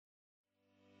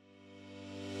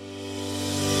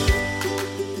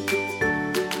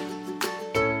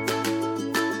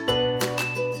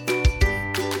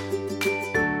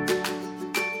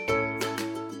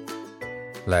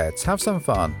Let's have some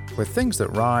fun with things that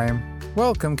rhyme.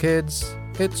 Welcome, kids.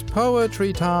 It's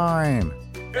poetry time.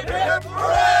 Hip hip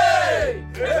hooray!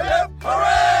 Hip hip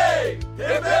hooray!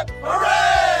 Hip hip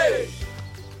hooray!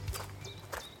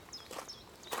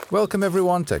 Welcome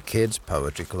everyone to Kids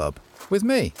Poetry Club with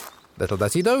me, Little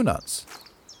Betty Donuts.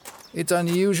 It's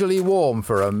unusually warm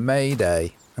for a May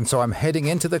day, and so I'm heading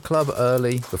into the club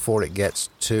early before it gets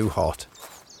too hot.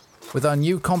 With our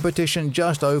new competition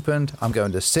just opened, I'm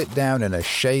going to sit down in a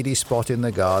shady spot in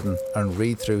the garden and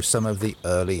read through some of the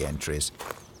early entries.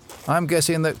 I'm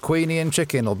guessing that Queenie and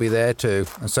Chicken will be there too,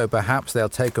 and so perhaps they'll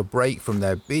take a break from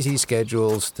their busy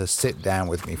schedules to sit down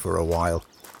with me for a while.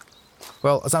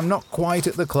 Well, as I'm not quite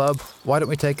at the club, why don't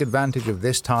we take advantage of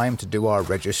this time to do our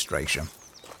registration?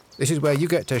 This is where you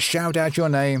get to shout out your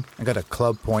name and get a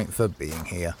club point for being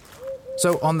here.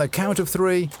 So on the count of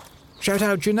 3, shout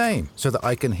out your name so that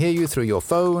I can hear you through your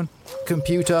phone,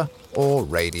 computer, or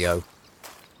radio.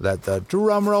 Let the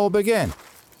drum roll begin.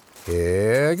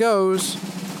 Here goes.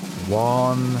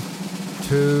 1,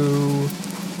 2,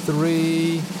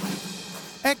 3.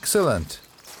 Excellent.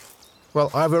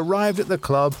 Well, I've arrived at the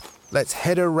club. Let's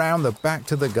head around the back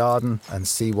to the garden and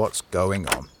see what's going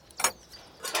on.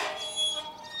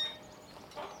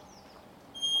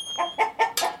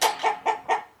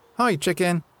 Hi,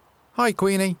 Chicken. Hi,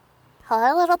 Queenie.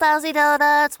 Hi, Little Dowsy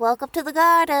Donuts. Welcome to the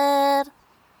garden.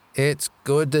 It's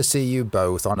good to see you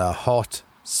both on a hot,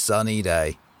 sunny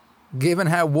day. Given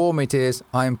how warm it is,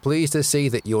 I'm pleased to see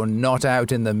that you're not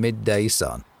out in the midday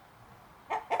sun.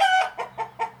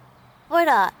 We're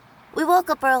not. We woke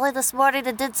up early this morning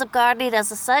and did some gardening as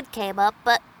the sun came up,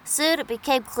 but soon it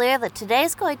became clear that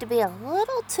today's going to be a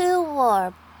little too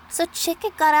warm. So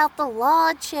Chicken got out the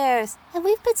lawn chairs, and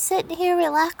we've been sitting here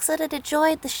relaxing and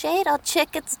enjoying the shade on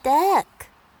Chicken's deck.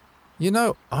 You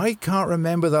know, I can't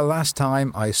remember the last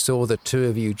time I saw the two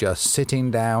of you just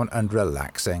sitting down and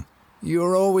relaxing.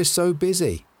 You're always so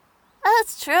busy.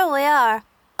 That's true, we are.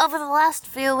 Over the last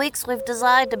few weeks, we've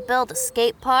designed to build a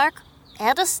skate park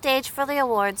and a stage for the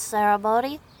awards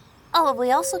ceremony. Oh, and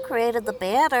we also created the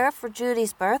banner for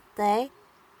Judy's birthday.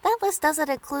 That list doesn't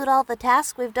include all the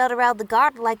tasks we've done around the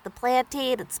garden, like the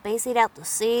planting and spacing out the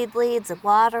seedlings and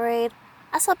watering.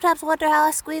 I sometimes wonder how I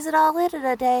squeeze it all in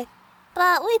a day.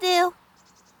 But we do.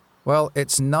 Well,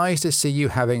 it's nice to see you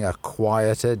having a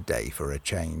quieter day for a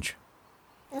change.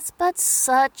 It's been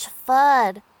such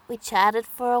fun. We chatted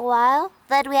for a while.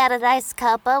 Then we had a nice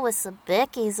cuppa with some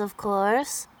bickies, of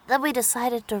course. Then we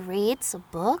decided to read some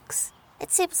books.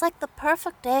 It seems like the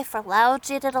perfect day for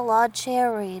lounging in a lawn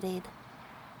chair reading.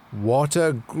 What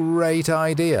a great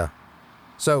idea.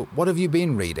 So, what have you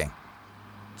been reading?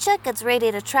 Chicken's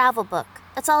reading a travel book.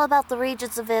 It's all about the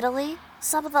regions of Italy.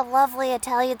 Some of the lovely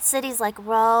Italian cities like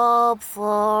Rome,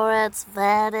 Florence,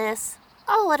 Venice.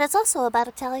 Oh, and it's also about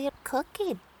Italian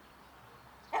cooking.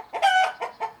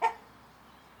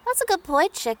 That's a good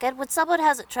point, Chicken. When someone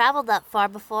hasn't traveled that far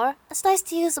before, it's nice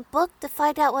to use a book to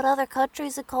find out what other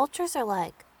countries and cultures are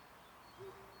like.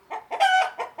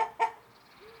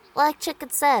 Like Chicken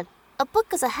said, a book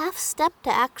is a half step to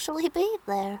actually being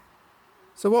there.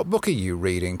 So what book are you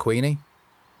reading, Queenie?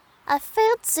 I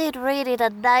fancied reading a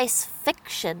nice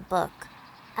fiction book.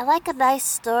 I like a nice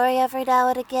story every now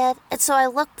and again, and so I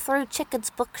looked through Chicken's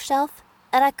bookshelf,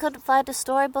 and I couldn't find a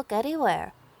storybook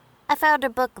anywhere. I found her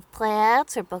book of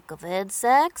plants, her book of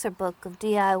insects, her book of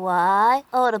DIY,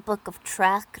 and a book of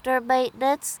tractor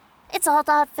maintenance. It's all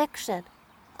nonfiction.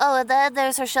 Oh, and then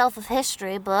there's her shelf of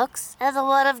history books, and the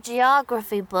one of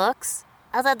geography books.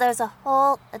 And then there's a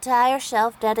whole entire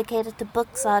shelf dedicated to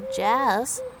books on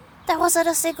jazz. There wasn't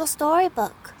a single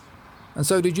storybook. And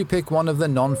so did you pick one of the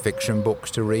non-fiction books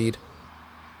to read?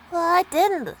 Well, I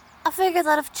didn't. I figured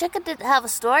that if Chicken didn't have a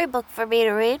storybook for me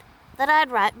to read, then I'd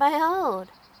write my own.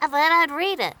 And then I'd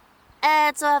read it.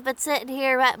 And so I've been sitting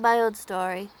here writing my own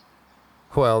story.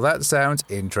 Well, that sounds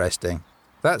interesting.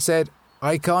 That said,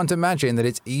 I can't imagine that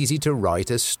it's easy to write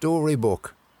a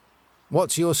storybook.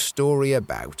 What's your story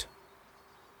about?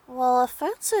 Well, I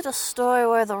fancied a story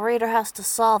where the reader has to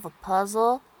solve a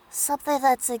puzzle. Something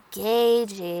that's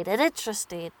engaging and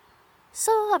interesting.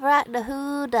 So I'm writing a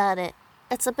whodunit.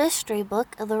 It's a mystery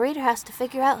book, and the reader has to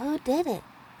figure out who did it.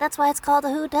 That's why it's called a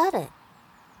whodunit.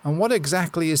 And what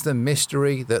exactly is the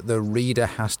mystery that the reader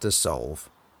has to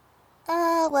solve?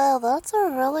 Well, that's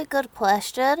a really good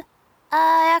question.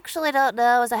 I actually don't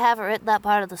know, as I haven't written that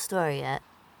part of the story yet.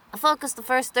 I focused the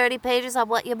first 30 pages on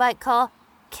what you might call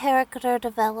character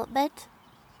development.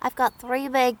 I've got 3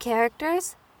 main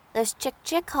characters. There's Chick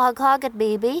Chick, Hog Hog, and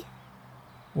Mimi.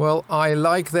 Well, I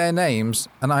like their names,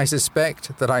 and I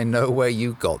suspect that I know where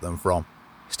you got them from.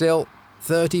 Still,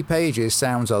 30 pages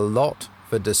sounds a lot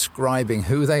for describing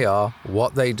who they are,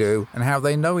 what they do, and how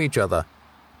they know each other.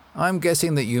 I'm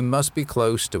guessing that you must be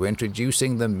close to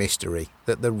introducing the mystery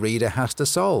that the reader has to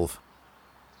solve.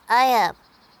 I am.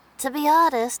 To be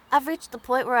honest, I've reached the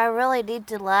point where I really need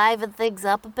to liven things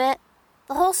up a bit.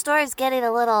 The whole story's getting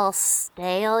a little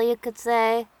stale, you could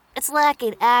say. It's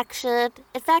lacking action.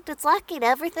 In fact, it's lacking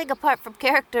everything apart from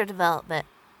character development.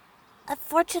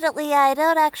 Unfortunately, I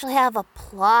don't actually have a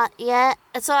plot yet,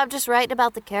 and so I'm just writing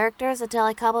about the characters until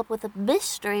I come up with a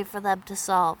mystery for them to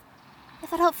solve.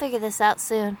 If I don't figure this out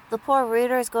soon, the poor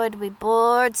reader is going to be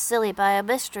bored silly by a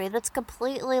mystery that's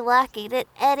completely lacking in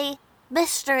any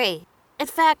mystery. In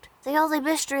fact, the only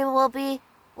mystery will be,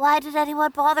 why did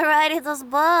anyone bother writing this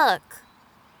book?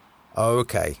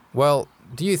 Okay, well,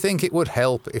 do you think it would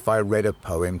help if I read a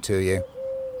poem to you?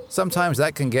 Sometimes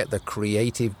that can get the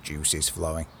creative juices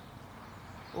flowing.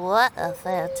 What a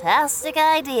fantastic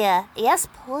idea. Yes,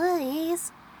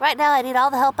 please. Right now I need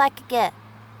all the help I can get.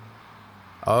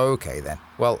 Okay then.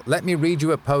 Well, let me read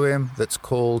you a poem that's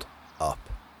called Up.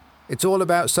 It's all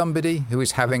about somebody who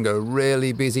is having a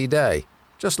really busy day,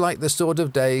 just like the sort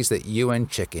of days that you and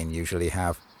Chicken usually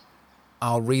have.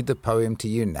 I'll read the poem to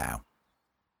you now.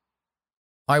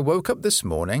 I woke up this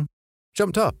morning,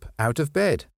 jumped up out of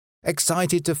bed,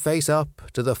 excited to face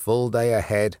up to the full day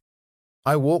ahead.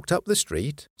 I walked up the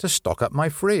street to stock up my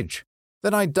fridge.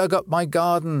 Then I dug up my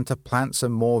garden to plant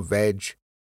some more veg.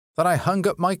 Then I hung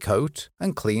up my coat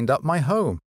and cleaned up my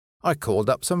home. I called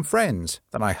up some friends.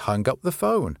 Then I hung up the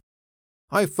phone.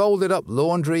 I folded up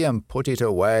laundry and put it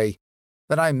away.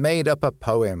 Then I made up a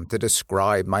poem to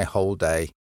describe my whole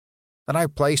day. Then I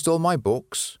placed all my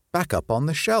books back up on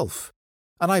the shelf.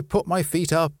 And I put my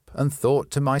feet up and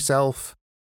thought to myself,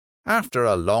 after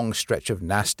a long stretch of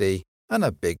nasty and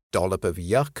a big dollop of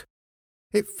yuck,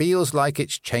 it feels like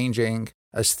it's changing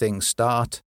as things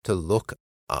start to look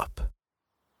up.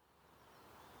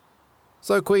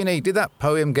 So, Queenie, did that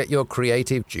poem get your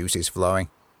creative juices flowing?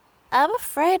 I'm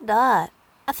afraid not.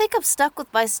 I think I'm stuck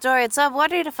with my story, and so I'm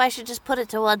wondering if I should just put it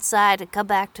to one side and come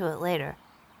back to it later.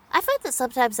 I find that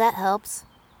sometimes that helps.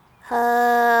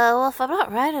 Well, if I'm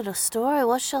not writing a story,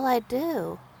 what shall I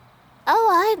do? Oh,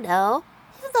 I know.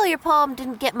 Even though your poem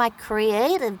didn't get my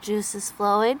creative juices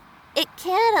flowing, it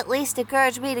can at least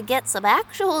encourage me to get some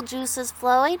actual juices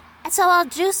flowing. And so I'll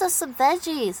juice us some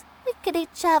veggies. We could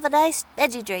each have a nice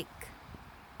veggie drink.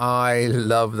 I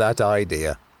love that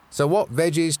idea. So what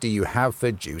veggies do you have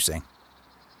for juicing?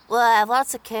 Well, I have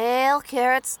lots of kale,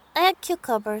 carrots, and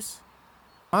cucumbers.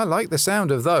 I like the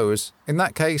sound of those. In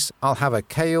that case, I'll have a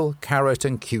kale, carrot,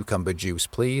 and cucumber juice,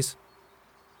 please.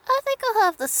 I think I'll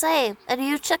have the same. And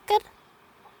you, Chicken?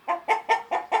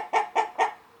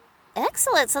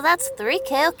 Excellent, so that's 3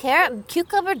 kale, carrot, and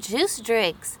cucumber juice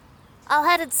drinks. I'll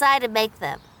head inside and make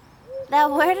them.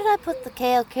 Now, where did I put the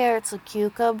kale, carrots, and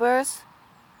cucumbers?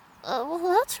 Well,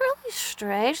 that's really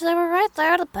strange. They were right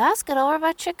there in a basket over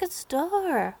by Chicken's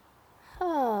door.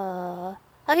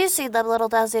 Have you seen them, Little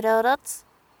Dazzy Donuts?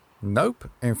 Nope.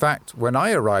 In fact, when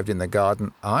I arrived in the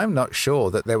garden, I'm not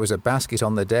sure that there was a basket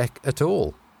on the deck at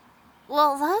all.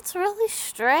 Well, that's really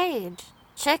strange.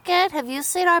 Chicken, have you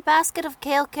seen our basket of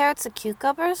kale, carrots, and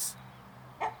cucumbers?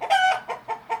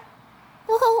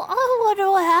 Well, I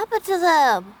wonder what happened to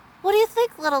them. What do you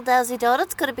think, Little Dazzy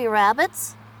Donuts? Could it be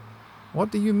rabbits?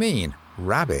 What do you mean,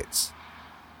 rabbits?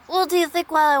 Well, do you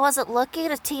think while I wasn't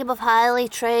looking, a team of highly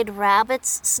trained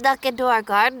rabbits snuck into our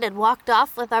garden and walked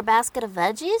off with our basket of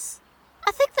veggies?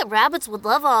 I think that rabbits would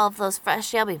love all of those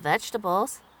fresh, yummy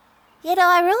vegetables. You know,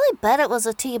 I really bet it was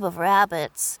a team of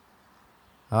rabbits.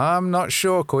 I'm not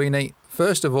sure, Queenie.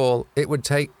 First of all, it would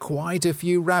take quite a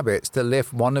few rabbits to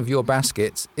lift one of your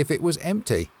baskets if it was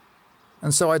empty.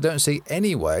 And so I don't see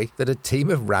any way that a team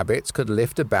of rabbits could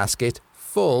lift a basket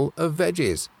full of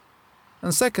veggies.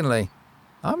 And secondly,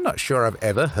 I'm not sure I've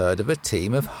ever heard of a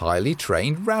team of highly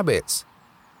trained rabbits.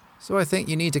 So I think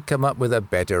you need to come up with a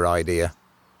better idea.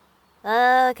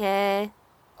 Okay.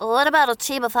 What about a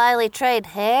team of highly trained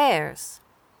hares?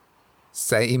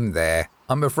 Same there.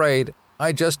 I'm afraid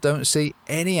I just don't see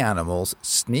any animals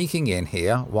sneaking in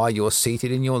here while you're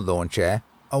seated in your lawn chair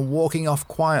and walking off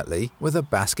quietly with a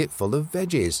basket full of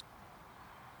veggies.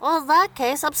 Well, in that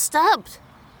case, I'm stumped.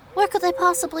 Where could they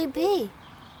possibly be?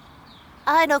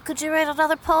 I know, could you write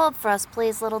another poem for us,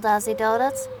 please, Little Dazzy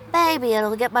Donuts? Maybe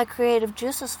it'll get my creative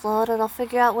juices flowing and I'll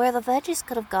figure out where the veggies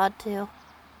could have gone to.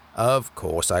 Of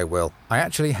course I will. I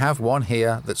actually have one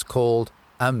here that's called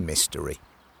A Mystery,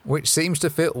 which seems to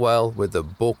fit well with the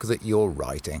book that you're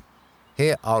writing.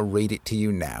 Here, I'll read it to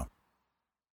you now.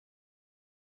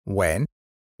 When?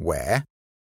 Where?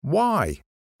 Why?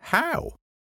 How?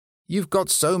 You've got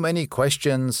so many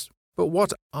questions, But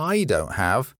what I don't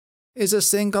have is a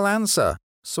single answer,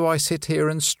 so I sit here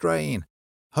and strain,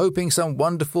 hoping some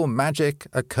wonderful magic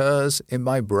occurs in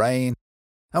my brain,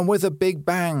 and with a big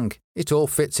bang it all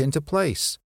fits into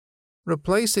place,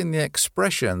 replacing the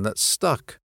expression that's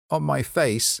stuck on my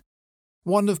face,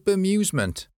 one of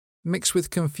bemusement mixed with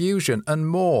confusion and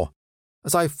more,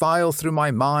 as I file through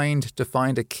my mind to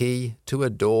find a key to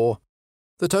a door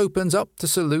that opens up to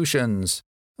solutions.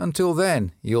 Until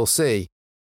then, you'll see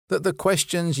that the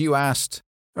questions you asked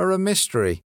are a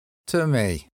mystery to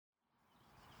me.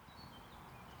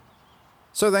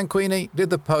 So then, Queenie, did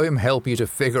the poem help you to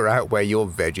figure out where your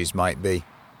veggies might be?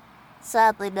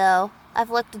 Sadly, no. I've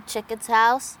looked at Chicken's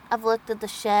house, I've looked at the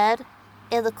shed,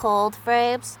 in the cold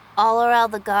frames, all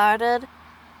around the garden,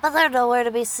 but they're nowhere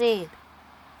to be seen.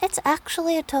 It's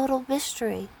actually a total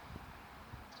mystery.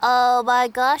 Oh my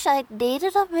gosh, I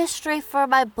needed a mystery for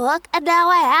my book, and now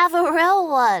I have a real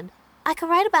one. I can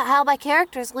write about how my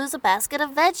characters lose a basket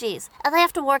of veggies, and they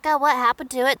have to work out what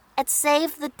happened to it and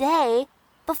save the day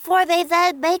before they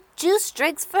then make juice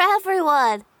drinks for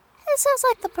everyone. It sounds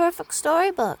like the perfect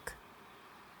storybook.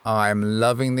 I'm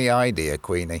loving the idea,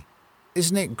 Queenie.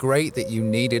 Isn't it great that you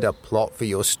needed a plot for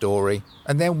your story,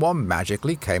 and then one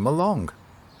magically came along?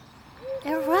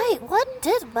 You're right, one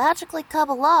did magically come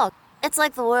along. It's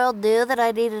like the world knew that I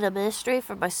needed a mystery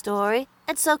for my story,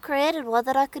 and so created one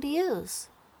that I could use.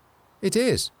 It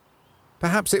is.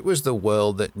 Perhaps it was the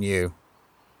world that knew.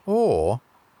 Or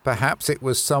perhaps it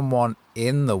was someone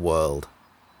in the world.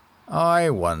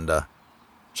 I wonder.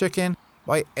 Chicken,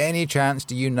 by any chance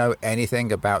do you know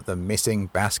anything about the missing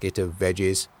basket of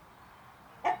veggies?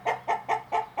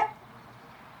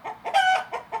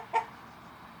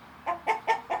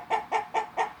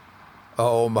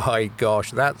 Oh my gosh,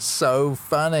 that's so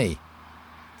funny.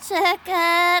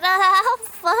 Chicken, how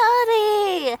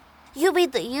funny! You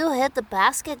mean that you hid the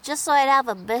basket just so I'd have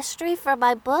a mystery for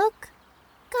my book?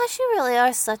 Gosh, you really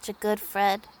are such a good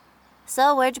friend.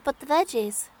 So, where'd you put the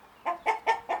veggies?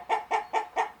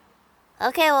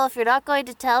 Okay, well, if you're not going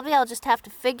to tell me, I'll just have to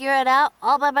figure it out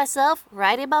all by myself,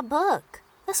 writing my book.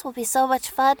 This will be so much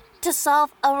fun, to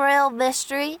solve a real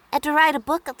mystery and to write a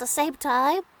book at the same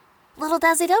time. Little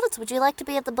Dazzy Donuts, would you like to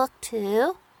be in the book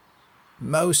too?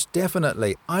 Most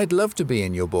definitely. I'd love to be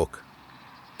in your book.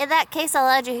 In that case, I'll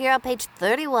add you here on page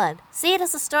 31. Seeing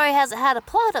as the story hasn't had a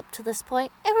plot up to this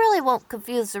point, it really won't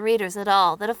confuse the readers at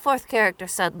all that a fourth character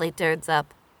suddenly turns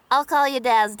up. I'll call you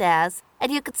Daz Daz,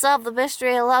 and you can solve the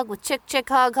mystery along with Chick Chick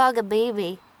Hog Hog and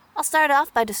Baby. I'll start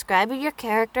off by describing your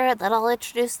character, and then I'll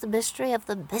introduce the mystery of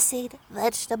the missing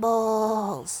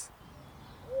vegetables.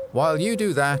 While you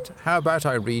do that, how about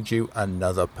I read you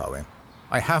another poem?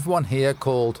 I have one here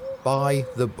called By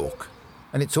the Book,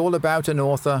 and it's all about an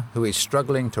author who is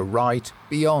struggling to write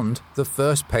beyond the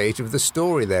first page of the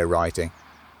story they're writing.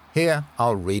 Here,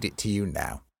 I'll read it to you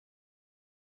now.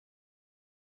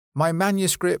 My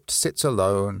manuscript sits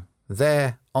alone,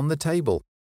 there on the table.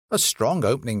 A strong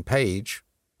opening page,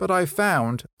 but I've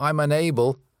found I'm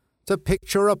unable to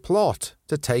picture a plot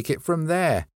to take it from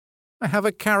there. I have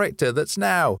a character that's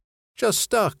now just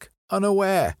stuck,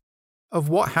 unaware of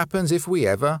what happens if we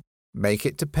ever make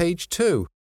it to page 2.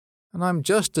 And I'm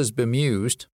just as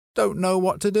bemused, don't know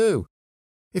what to do.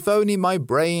 If only my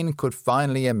brain could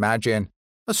finally imagine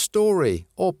a story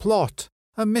or plot,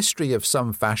 a mystery of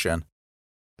some fashion.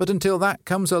 But until that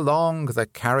comes along, the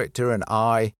character and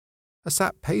I are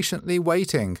sat patiently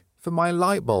waiting for my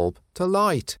light bulb to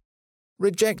light,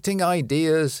 rejecting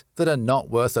ideas that are not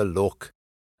worth a look,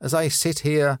 as I sit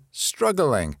here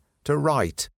struggling to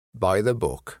write by the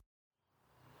book.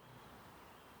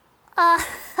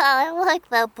 I like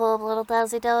that poem, Little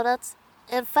Dazzy Donuts.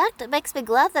 In fact, it makes me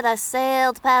glad that I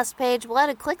sailed past page 1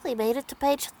 and quickly made it to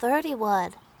page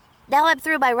 31. Now I'm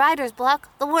through my writer's block,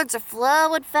 the words are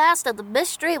flowing fast, and the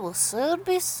mystery will soon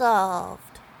be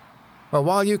solved. Well,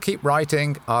 while you keep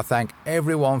writing, I'll thank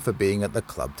everyone for being at the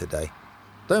club today.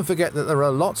 Don't forget that there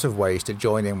are lots of ways to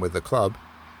join in with the club.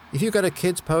 If you go to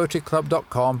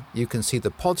kidspoetryclub.com, you can see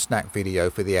the Podsnack video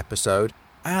for the episode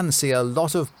and see a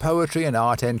lot of poetry and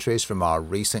art entries from our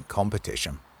recent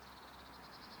competition.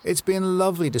 It's been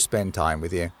lovely to spend time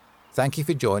with you. Thank you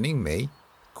for joining me,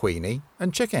 Queenie,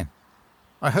 and Chicken.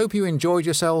 I hope you enjoyed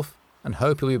yourself and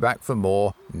hope you'll be back for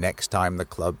more next time the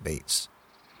club meets.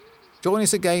 Join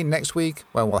us again next week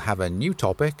when we'll have a new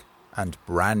topic and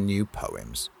brand new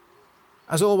poems.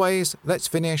 As always, let's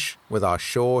finish with our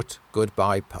short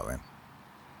goodbye poem.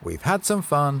 We've had some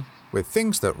fun with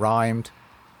things that rhymed.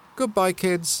 Goodbye,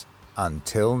 kids,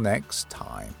 until next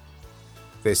time.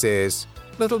 This is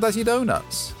Little Dazzy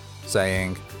Donuts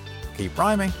saying, keep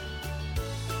rhyming.